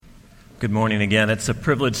Good morning again. It's a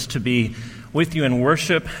privilege to be with you in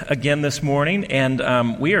worship again this morning,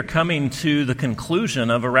 and we are coming to the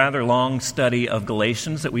conclusion of a rather long study of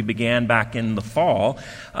Galatians that we began back in the fall.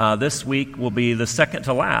 This week will be the second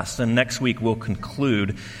to last, and next week we'll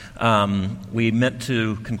conclude. We meant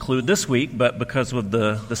to conclude this week, but because of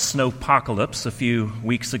the snowpocalypse a few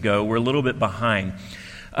weeks ago, we're a little bit behind.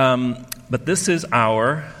 But this is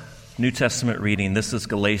our New Testament reading. This is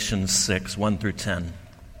Galatians 6, 1 through 10.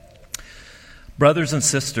 Brothers and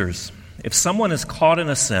sisters, if someone is caught in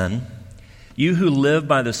a sin, you who live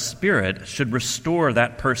by the Spirit should restore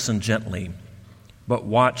that person gently. But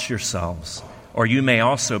watch yourselves, or you may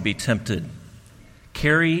also be tempted.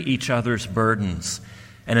 Carry each other's burdens,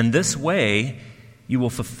 and in this way you will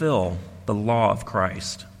fulfill the law of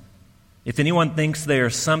Christ. If anyone thinks they are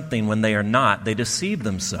something when they are not, they deceive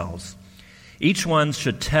themselves. Each one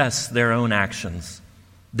should test their own actions.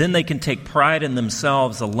 Then they can take pride in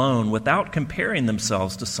themselves alone without comparing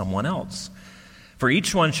themselves to someone else. For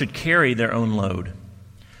each one should carry their own load.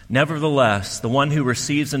 Nevertheless, the one who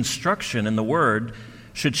receives instruction in the word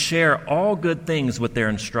should share all good things with their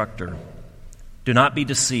instructor. Do not be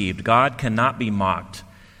deceived. God cannot be mocked.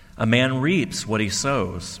 A man reaps what he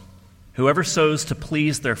sows. Whoever sows to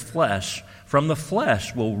please their flesh, from the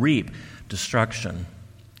flesh will reap destruction.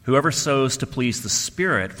 Whoever sows to please the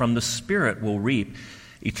Spirit, from the Spirit will reap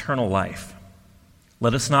eternal life.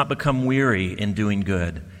 Let us not become weary in doing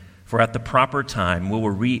good, for at the proper time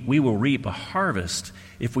we will reap a harvest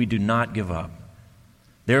if we do not give up.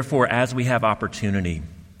 Therefore, as we have opportunity,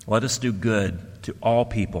 let us do good to all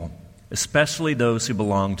people, especially those who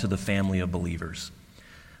belong to the family of believers.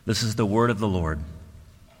 This is the word of the Lord.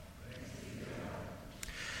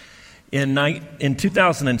 In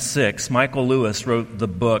 2006, Michael Lewis wrote the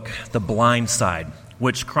book, The Blind Side,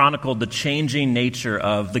 which chronicled the changing nature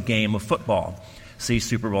of the game of football. See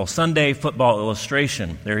Super Bowl Sunday, Football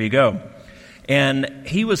Illustration. There you go. And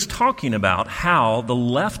he was talking about how the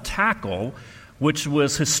left tackle, which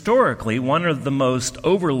was historically one of the most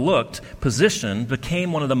overlooked positions,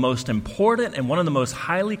 became one of the most important and one of the most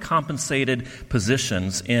highly compensated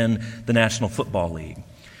positions in the National Football League.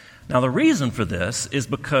 Now, the reason for this is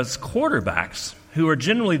because quarterbacks, who are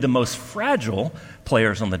generally the most fragile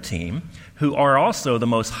players on the team, who are also the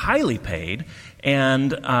most highly paid,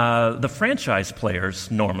 and the franchise players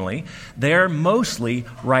normally, they're mostly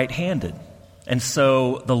right-handed. And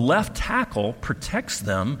so the left tackle protects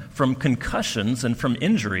them from concussions and from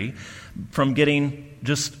injury, from getting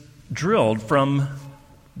just drilled from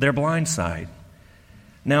their blind side.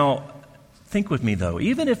 Now, think with me, though.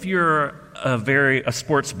 Even if you're a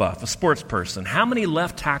sports buff, a sports person, how many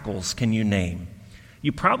left tackles can you name?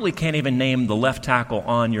 You probably can't even name the left tackle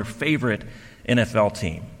on your favorite NFL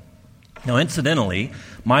team. Now, incidentally,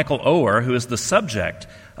 Michael Oher, who is the subject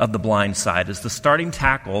of The Blind Side, is the starting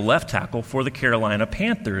tackle, left tackle for the Carolina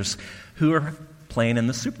Panthers, who are playing in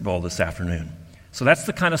the Super Bowl this afternoon. So that's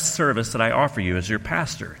the kind of service that I offer you as your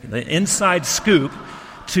pastor, the inside scoop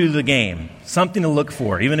to the game, something to look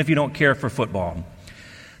for, even if you don't care for football.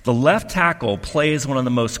 The left tackle plays one of the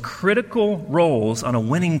most critical roles on a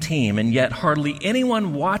winning team, and yet hardly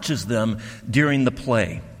anyone watches them during the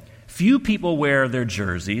play. Few people wear their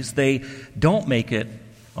jerseys. They don't make it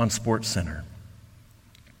on SportsCenter.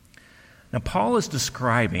 Now, Paul is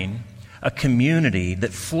describing a community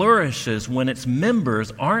that flourishes when its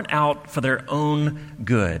members aren't out for their own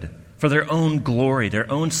good, for their own glory,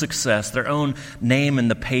 their own success, their own name in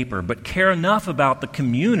the paper, but care enough about the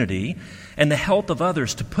community and the health of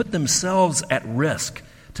others to put themselves at risk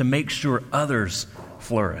to make sure others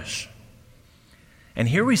flourish. And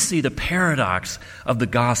here we see the paradox of the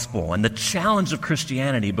gospel and the challenge of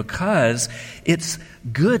Christianity, because its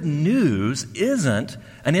good news isn't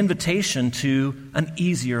an invitation to an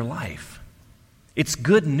easier life. It's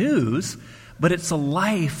good news, but it's a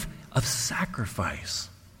life of sacrifice,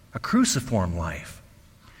 a cruciform life.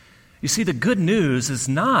 You see, the good news is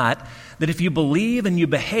not that if you believe and you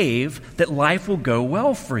behave, that life will go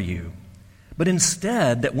well for you. But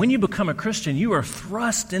instead, that when you become a Christian, you are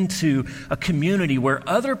thrust into a community where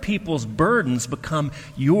other people's burdens become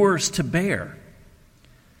yours to bear.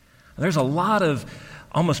 There's a lot of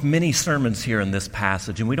almost mini sermons here in this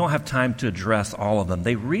passage, and we don't have time to address all of them.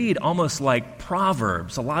 They read almost like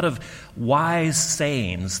proverbs, a lot of wise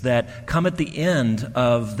sayings that come at the end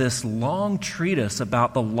of this long treatise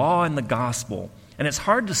about the law and the gospel. And it's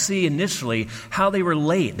hard to see initially how they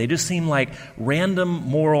relate. They just seem like random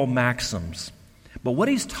moral maxims. But what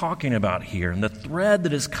he's talking about here, and the thread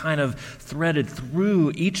that is kind of threaded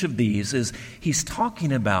through each of these, is he's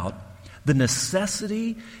talking about the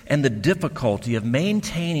necessity and the difficulty of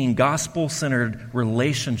maintaining gospel-centered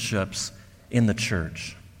relationships in the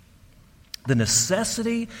church. The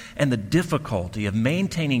necessity and the difficulty of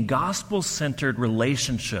maintaining gospel-centered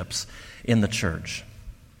relationships in the church.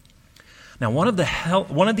 Now, one of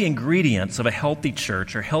the ingredients of a healthy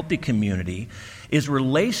church or healthy community is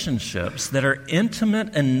relationships that are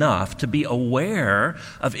intimate enough to be aware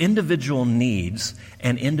of individual needs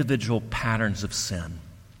and individual patterns of sin.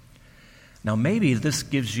 Now, maybe this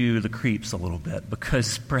gives you the creeps a little bit,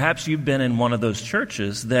 because perhaps you've been in one of those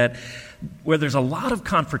churches where there's a lot of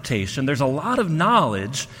confrontation, there's a lot of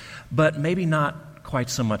knowledge, but maybe not quite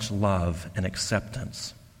so much love and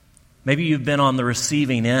acceptance. Maybe you've been on the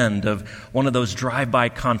receiving end of one of those drive-by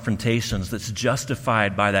confrontations that's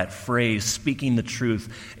justified by that phrase, speaking the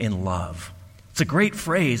truth in love. It's a great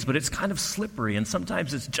phrase, but it's kind of slippery, and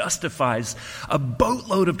sometimes it justifies a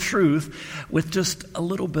boatload of truth with just a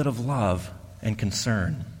little bit of love and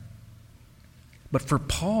concern. But for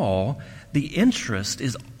Paul, the interest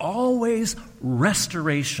is always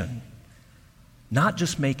restoration, not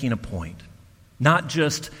just making a point, not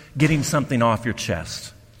just getting something off your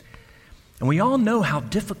chest. And we all know how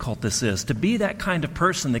difficult this is, to be that kind of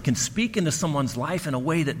person that can speak into someone's life in a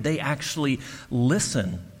way that they actually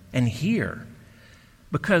listen and hear.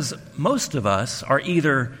 Because most of us are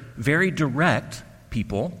either very direct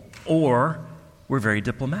people or we're very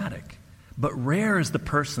diplomatic. But rare is the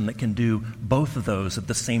person that can do both of those at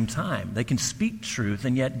the same time. They can speak truth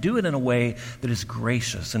and yet do it in a way that is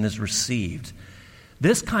gracious and is received.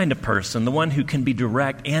 This kind of person, the one who can be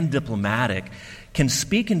direct and diplomatic, can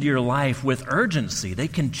speak into your life with urgency. They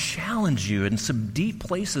can challenge you in some deep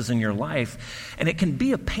places in your life. And it can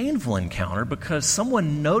be a painful encounter, because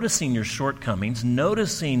someone noticing your shortcomings,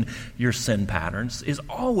 noticing your sin patterns, is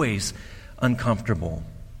always uncomfortable.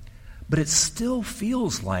 But it still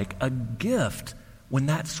feels like a gift when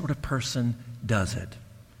that sort of person does it.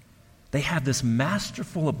 They have this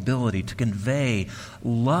masterful ability to convey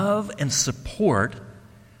love and support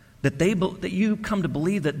that you come to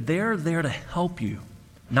believe that they're there to help you,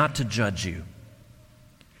 not to judge you.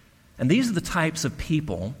 And these are the types of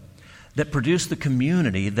people that produce the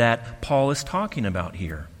community that Paul is talking about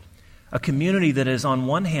here. A community that is, on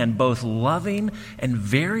one hand, both loving and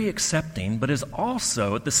very accepting, but is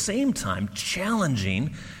also, at the same time,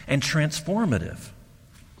 challenging and transformative.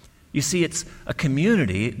 You see, it's a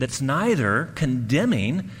community that's neither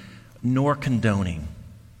condemning nor condoning.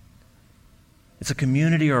 It's a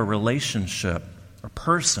community or a relationship or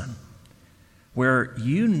person where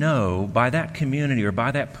you know by that community or by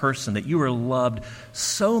that person that you are loved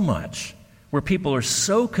so much, where people are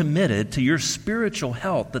so committed to your spiritual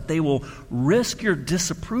health that they will risk your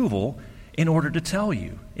disapproval in order to tell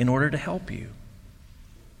you, in order to help you.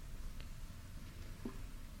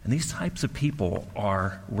 And these types of people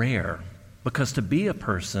are rare, because to be a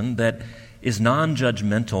person that is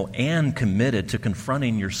non-judgmental and committed to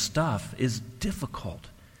confronting your stuff is difficult.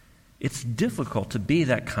 It's difficult to be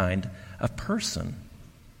that kind of person.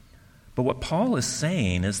 But what Paul is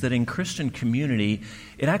saying is that in Christian community,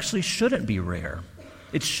 it actually shouldn't be rare.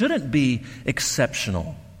 It shouldn't be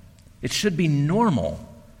exceptional. It should be normal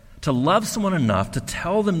to love someone enough to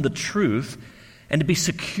tell them the truth and to be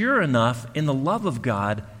secure enough in the love of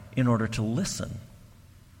God in order to listen.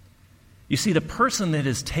 You see, the person that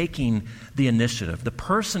is taking the initiative, the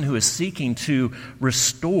person who is seeking to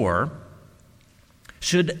restore,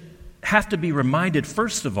 should have to be reminded,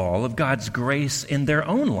 first of all, of God's grace in their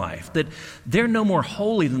own life, that they're no more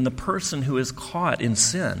holy than the person who is caught in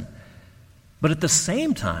sin. But at the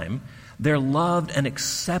same time, they're loved and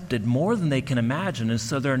accepted more than they can imagine, and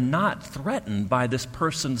so they're not threatened by this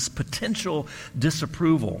person's potential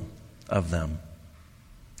disapproval of them.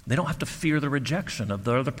 They don't have to fear the rejection of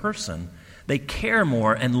the other person. They care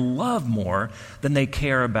more and love more than they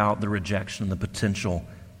care about the rejection and the potential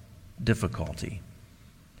difficulty.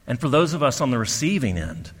 And for those of us on the receiving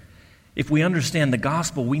end, if we understand the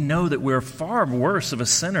gospel, we know that we're far worse of a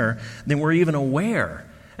sinner than we're even aware.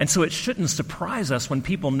 And so it shouldn't surprise us when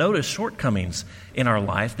people notice shortcomings in our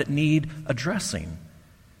life that need addressing.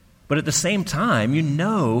 But at the same time, you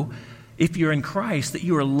know, if you're in Christ, that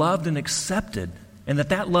you are loved and accepted, and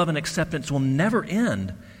that love and acceptance will never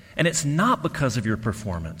end. And it's not because of your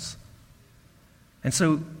performance. And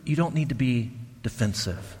so you don't need to be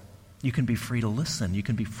defensive. You can be free to listen. You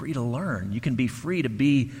can be free to learn. You can be free to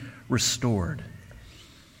be restored.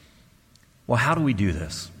 Well, how do we do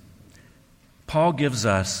this? Paul gives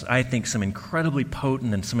us, I think, some incredibly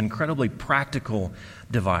potent and some incredibly practical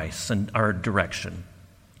advice and our direction.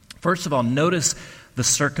 First of all, notice the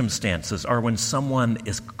circumstances are when someone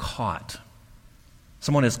is caught.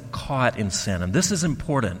 Someone is caught in sin. And this is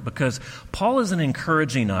important because Paul isn't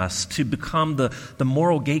encouraging us to become the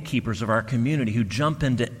moral gatekeepers of our community who jump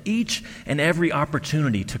into each and every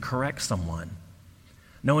opportunity to correct someone.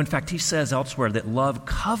 No, in fact, he says elsewhere that love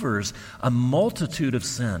covers a multitude of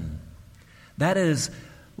sin. That is,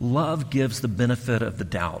 love gives the benefit of the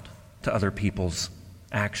doubt to other people's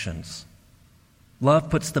actions. Love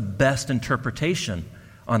puts the best interpretation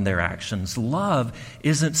on their actions. Love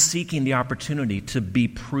isn't seeking the opportunity to be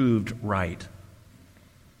proved right.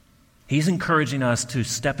 He's encouraging us to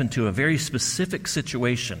step into a very specific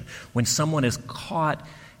situation when someone is caught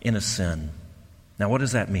in a sin. Now, what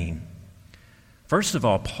does that mean? First of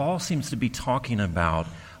all, Paul seems to be talking about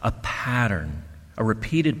a pattern, a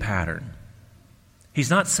repeated pattern. He's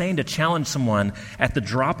not saying to challenge someone at the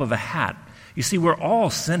drop of a hat. You see, we're all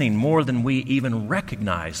sinning more than we even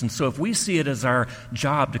recognize. And so if we see it as our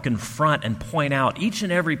job to confront and point out each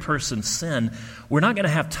and every person's sin, we're not going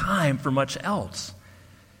to have time for much else.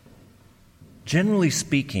 Generally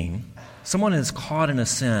speaking, someone is caught in a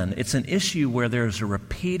sin. It's an issue where there's a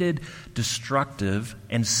repeated, destructive,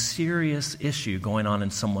 and serious issue going on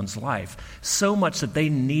in someone's life. So much that they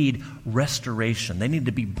need restoration. They need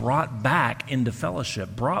to be brought back into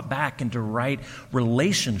fellowship, brought back into right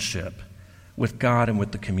relationship with God and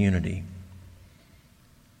with the community.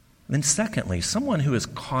 Then secondly, someone who is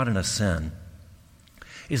caught in a sin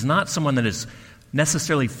is not someone that is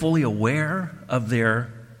necessarily fully aware of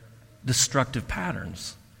their destructive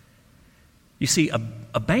patterns. You see,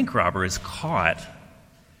 a bank robber is caught,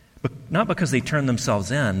 but not because they turn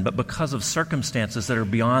themselves in, but because of circumstances that are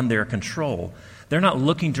beyond their control. They're not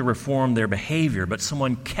looking to reform their behavior, but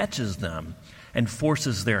someone catches them and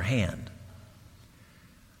forces their hand.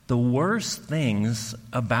 The worst things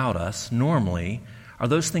about us normally are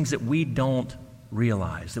those things that we don't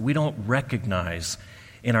realize, that we don't recognize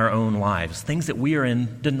in our own lives, things that we are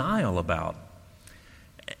in denial about.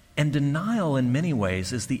 And denial in many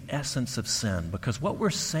ways is the essence of sin, because what we're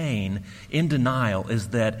saying in denial is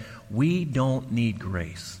that we don't need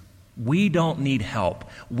grace. We don't need help.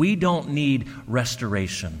 We don't need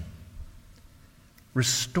restoration.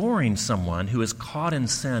 Restoring someone who is caught in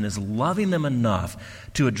sin is loving them enough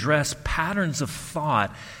to address patterns of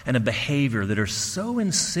thought and of behavior that are so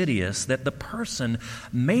insidious that the person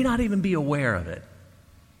may not even be aware of it.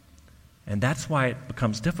 And that's why it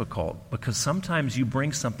becomes difficult, because sometimes you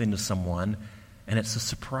bring something to someone and it's a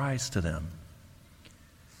surprise to them.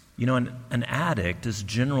 You know, an addict is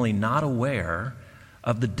generally not aware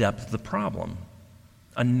of the depth of the problem.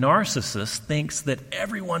 A narcissist thinks that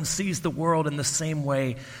everyone sees the world in the same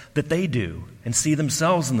way that they do and see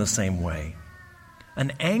themselves in the same way.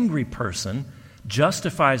 An angry person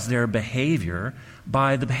justifies their behavior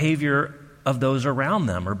by the behavior of those around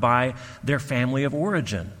them or by their family of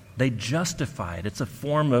origin. They justify it. It's a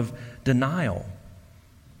form of denial.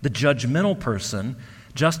 The judgmental person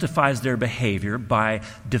justifies their behavior by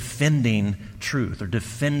defending truth or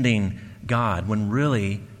defending God when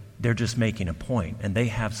really they're just making a point and they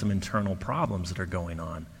have some internal problems that are going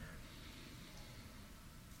on.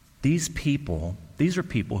 These are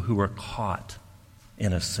people who are caught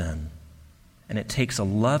in a sin. And it takes a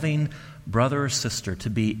loving brother or sister to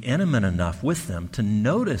be intimate enough with them to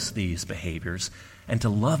notice these behaviors and to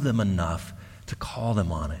love them enough to call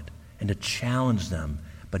them on it and to challenge them,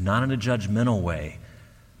 but not in a judgmental way,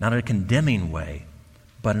 not in a condemning way,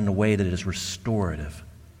 but in a way that is restorative.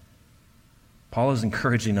 Paul is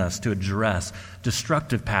encouraging us to address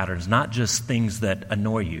destructive patterns, not just things that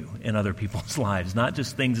annoy you in other people's lives, not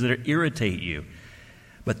just things that irritate you,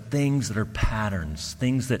 but things that are patterns,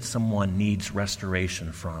 things that someone needs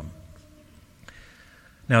restoration from.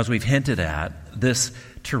 Now, as we've hinted at, this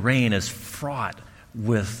terrain is fraught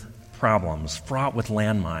with problems, fraught with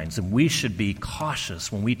landmines, and we should be cautious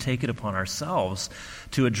when we take it upon ourselves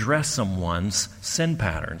to address someone's sin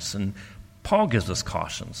patterns. And Paul gives us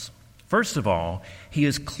cautions. First of all, he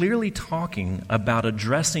is clearly talking about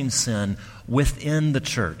addressing sin within the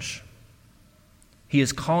church. He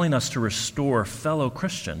is calling us to restore fellow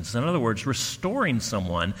Christians. In other words, restoring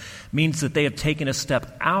someone means that they have taken a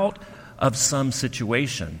step out of some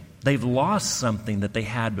situation. They've lost something that they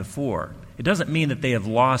had before. It doesn't mean that they have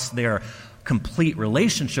lost their complete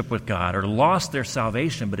relationship with God or lost their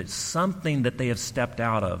salvation, but it's something that they have stepped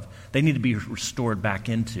out of. They need to be restored back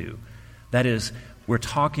into. That is, we're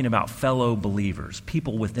talking about fellow believers,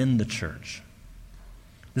 people within the church.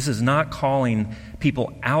 This is not calling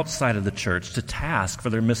people outside of the church to task for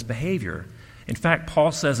their misbehavior. In fact,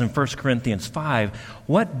 Paul says in 1 Corinthians 5,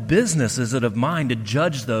 what business is it of mine to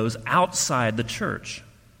judge those outside the church?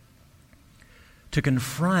 To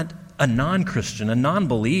confront a non-Christian, a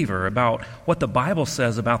non-believer about what the Bible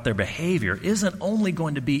says about their behavior isn't only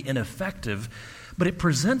going to be ineffective, but it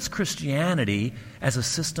presents Christianity as a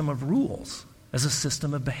system of rules, as a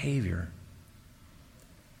system of behavior.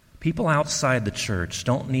 People outside the church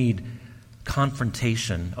don't need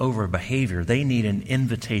confrontation over behavior. They need an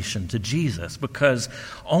invitation to Jesus, because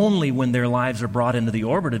only when their lives are brought into the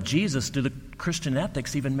orbit of Jesus do the Christian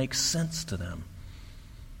ethics even make sense to them.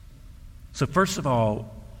 So first of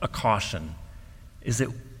all, a caution is that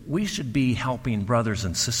we should be helping brothers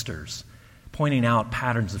and sisters, pointing out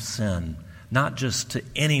patterns of sin, not just to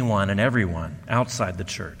anyone and everyone outside the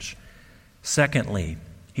church. Secondly,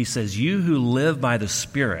 he says, you who live by the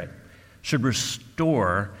Spirit should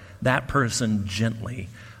restore that person gently,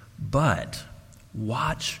 but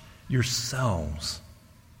watch yourselves,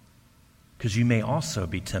 because you may also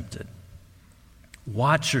be tempted.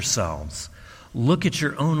 Watch yourselves. Look at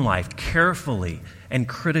your own life carefully and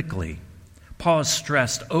critically. Paul has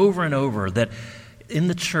stressed over and over that in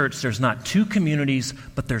the church there's not two communities,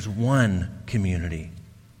 but there's one community.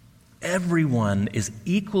 Everyone is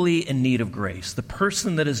equally in need of grace. The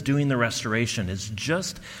person that is doing the restoration is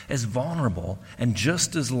just as vulnerable and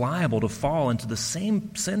just as liable to fall into the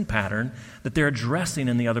same sin pattern that they're addressing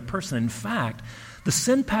in the other person. In fact, the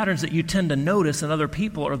sin patterns that you tend to notice in other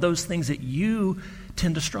people are those things that you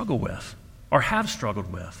tend to struggle with or have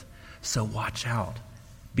struggled with. So watch out.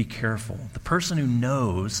 Be careful. The person who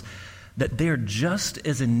knows that they're just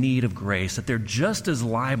as in need of grace, that they're just as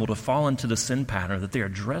liable to fall into the sin pattern that they're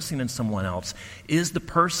addressing in someone else, is the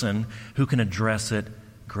person who can address it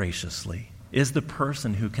graciously, is the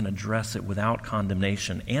person who can address it without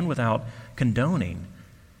condemnation and without condoning,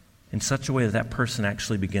 in such a way that that person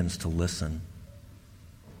actually begins to listen.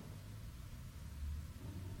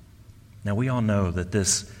 Now, we all know that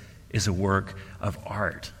this is a work of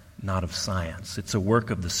art, not of science. It's a work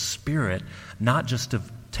of the Spirit, not just of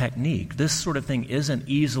technique. This sort of thing isn't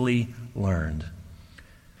easily learned.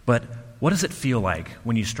 But what does it feel like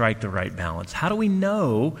when you strike the right balance? How do we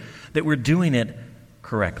know that we're doing it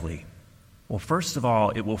correctly? Well, first of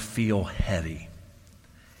all, it will feel heavy.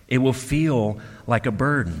 It will feel like a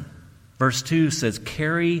burden. Verse 2 says,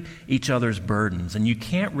 carry each other's burdens. And you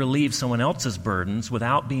can't relieve someone else's burdens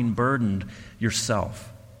without being burdened yourself.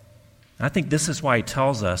 I think this is why he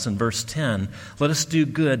tells us in verse 10, let us do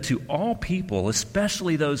good to all people,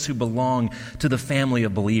 especially those who belong to the family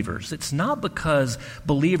of believers. It's not because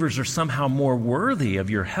believers are somehow more worthy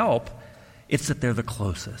of your help. It's that they're the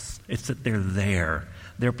closest. It's that they're there.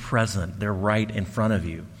 They're present. They're right in front of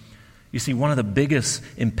you. You see, one of the biggest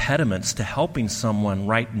impediments to helping someone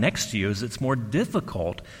right next to you is it's more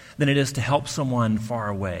difficult than it is to help someone far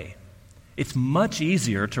away. It's much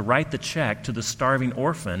easier to write the check to the starving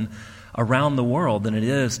orphan around the world than it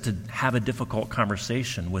is to have a difficult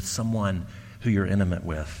conversation with someone who you're intimate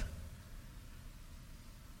with.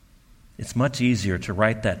 It's much easier to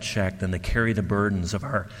write that check than to carry the burdens of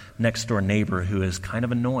our next-door neighbor who is kind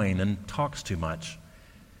of annoying and talks too much.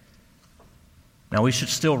 Now, we should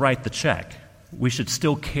still write the check. We should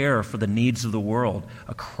still care for the needs of the world,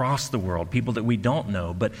 across the world, people that we don't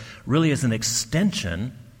know, but really as an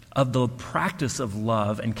extension of the practice of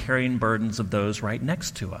love and carrying burdens of those right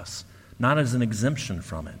next to us, not as an exemption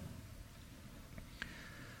from it.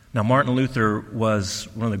 Now, Martin Luther was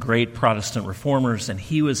one of the great Protestant reformers, and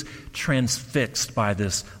he was transfixed by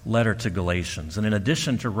this letter to Galatians. And in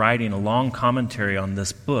addition to writing a long commentary on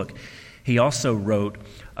this book, he also wrote,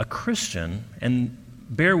 a Christian, and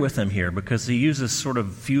bear with him here because he uses sort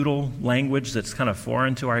of feudal language that's kind of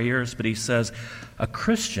foreign to our ears, but he says, a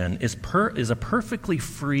Christian is a perfectly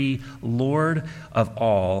free Lord of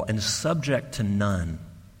all and subject to none.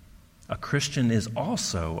 A Christian is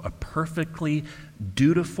also a perfectly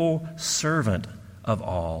dutiful servant of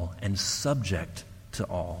all and subject to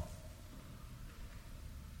all.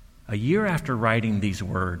 A year after writing these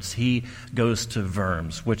words, he goes to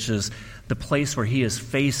Worms, which is the place where he is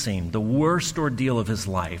facing the worst ordeal of his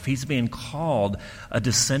life. He's being called a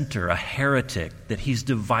dissenter, a heretic, that he's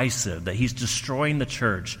divisive, that he's destroying the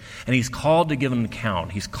church, and he's called to give an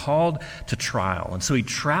account. He's called to trial. And so he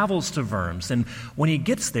travels to Worms, and when he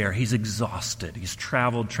gets there, he's exhausted. He's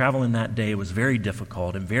traveled. Traveling that day was very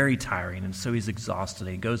difficult and very tiring, and so he's exhausted.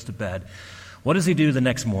 He goes to bed. What does he do the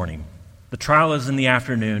next morning? The trial is in the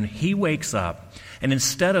afternoon. He wakes up, and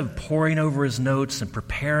instead of poring over his notes and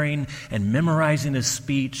preparing and memorizing his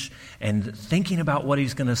speech and thinking about what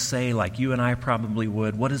he's going to say like you and I probably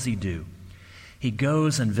would, what does he do? He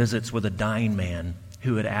goes and visits with a dying man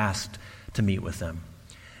who had asked to meet with him.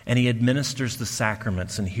 And he administers the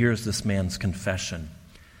sacraments and hears this man's confession.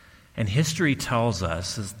 And history tells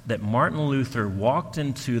us that Martin Luther walked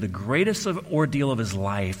into the greatest ordeal of his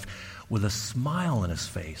life with a smile on his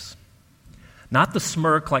face. Not the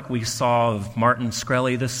smirk like we saw of Martin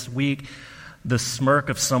Shkreli this week, the smirk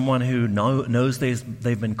of someone who knows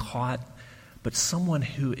they've been caught, but someone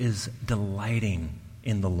who is delighting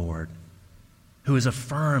in the Lord, who is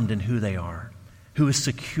affirmed in who they are, who is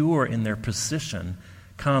secure in their position,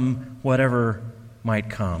 come whatever might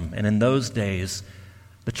come. And in those days,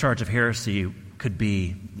 the charge of heresy could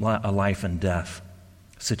be a life and death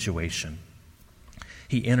situation.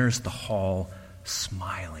 He enters the hall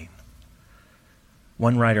smiling.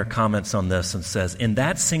 One writer comments on this and says, "In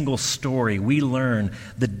that single story, we learn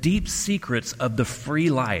the deep secrets of the free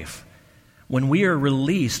life. When we are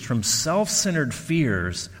released from self-centered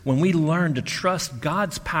fears, when we learn to trust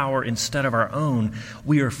God's power instead of our own,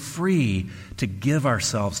 we are free to give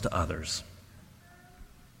ourselves to others."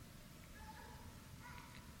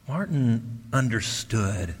 Martin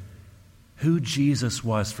understood who Jesus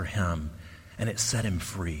was for him, and it set him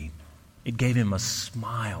free. It gave him a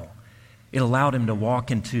smile. It allowed him to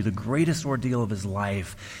walk into the greatest ordeal of his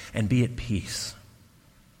life and be at peace.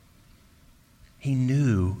 He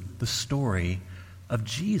knew the story of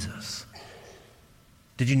Jesus.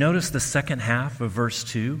 Did you notice the second half of verse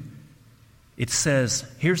 2? It says,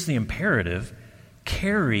 here's the imperative,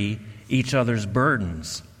 carry each other's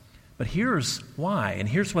burdens. But here's why, and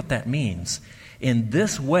here's what that means. In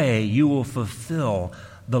this way, you will fulfill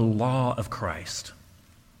the law of Christ.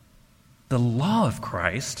 The law of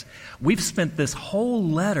Christ. We've spent this whole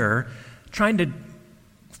letter trying to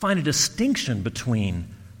find a distinction between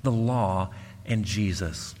the law and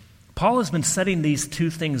Jesus. Paul has been setting these two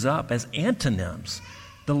things up as antonyms.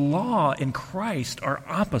 The law and Christ are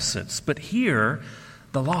opposites, but here,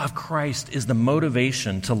 the law of Christ is the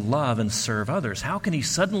motivation to love and serve others. How can he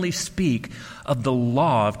suddenly speak of the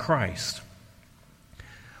law of Christ?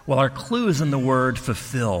 Well, our clue is in the word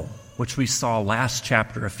fulfill, which we saw last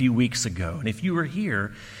chapter a few weeks ago. And if you were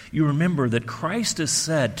here, you remember that Christ is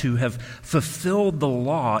said to have fulfilled the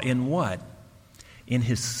law in what? In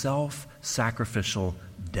his self-sacrificial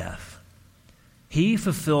death. He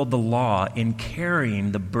fulfilled the law in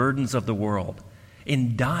carrying the burdens of the world,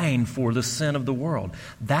 in dying for the sin of the world.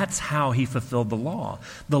 That's how he fulfilled the law.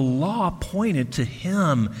 The law pointed to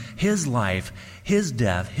him, his life, his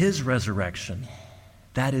death, his resurrection.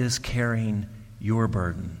 That is carrying your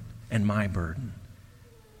burden and my burden.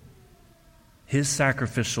 His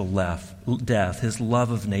sacrificial death, his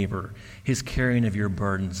love of neighbor, his carrying of your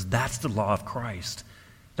burdens, that's the law of Christ.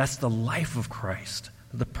 That's the life of Christ,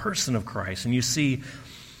 the person of Christ. And you see,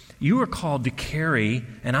 you are called to carry,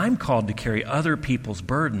 and I'm called to carry other people's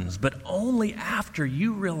burdens, but only after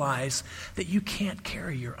you realize that you can't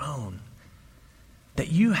carry your own.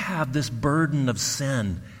 That you have this burden of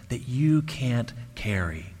sin that you can't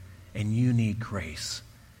carry, and you need grace.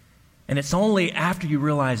 And it's only after you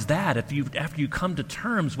realize that, after you come to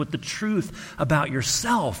terms with the truth about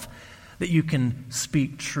yourself, that you can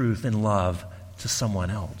speak truth in love to someone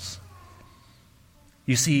else.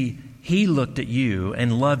 You see, he looked at you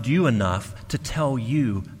and loved you enough to tell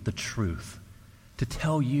you the truth, to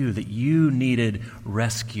tell you that you needed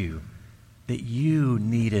rescue, that you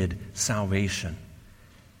needed salvation.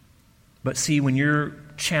 But see, when you're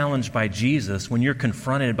challenged by Jesus, when you're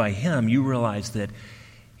confronted by him, you realize that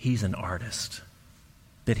he's an artist,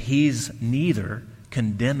 that he's neither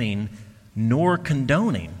condemning nor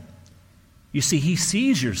condoning. You see, he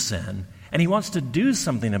sees your sin and he wants to do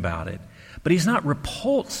something about it. But he's not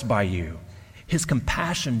repulsed by you. His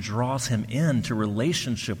compassion draws him into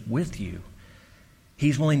relationship with you.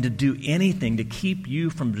 He's willing to do anything to keep you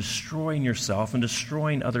from destroying yourself and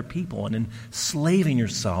destroying other people and enslaving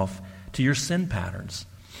yourself to your sin patterns.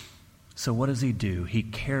 So what does he do? He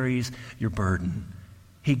carries your burden.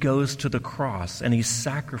 He goes to the cross and he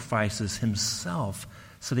sacrifices himself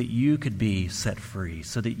so that you could be set free,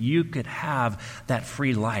 so that you could have that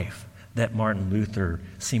free life that Martin Luther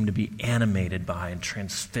seemed to be animated by and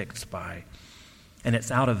transfixed by. And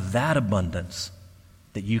it's out of that abundance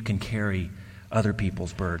that you can carry other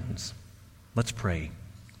people's burdens. Let's pray.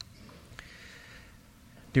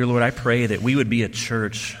 Dear Lord, I pray that we would be a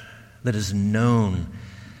church that is known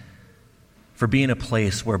for being a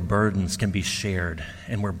place where burdens can be shared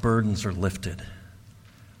and where burdens are lifted.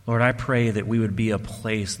 Lord, I pray that we would be a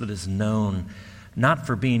place that is known not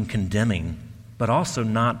for being condemning, but also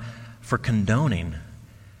not for condoning,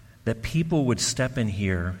 that people would step in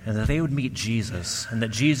here and that they would meet Jesus, and that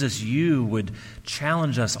Jesus, you would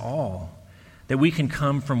challenge us all, that we can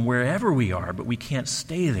come from wherever we are, but we can't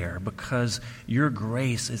stay there because your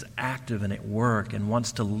grace is active and at work and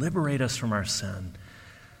wants to liberate us from our sin.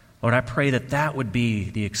 Lord, I pray that that would be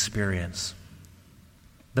the experience.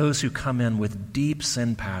 Those who come in with deep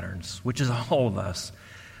sin patterns, which is all of us,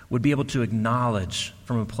 would be able to acknowledge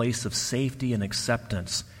from a place of safety and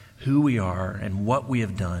acceptance who we are and what we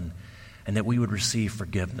have done, and that we would receive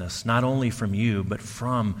forgiveness, not only from you, but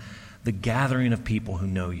from the gathering of people who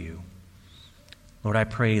know you. Lord, I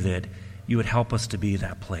pray that you would help us to be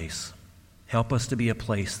that place. Help us to be a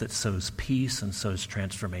place that sows peace and sows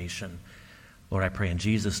transformation. Lord, I pray in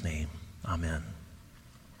Jesus' name, amen.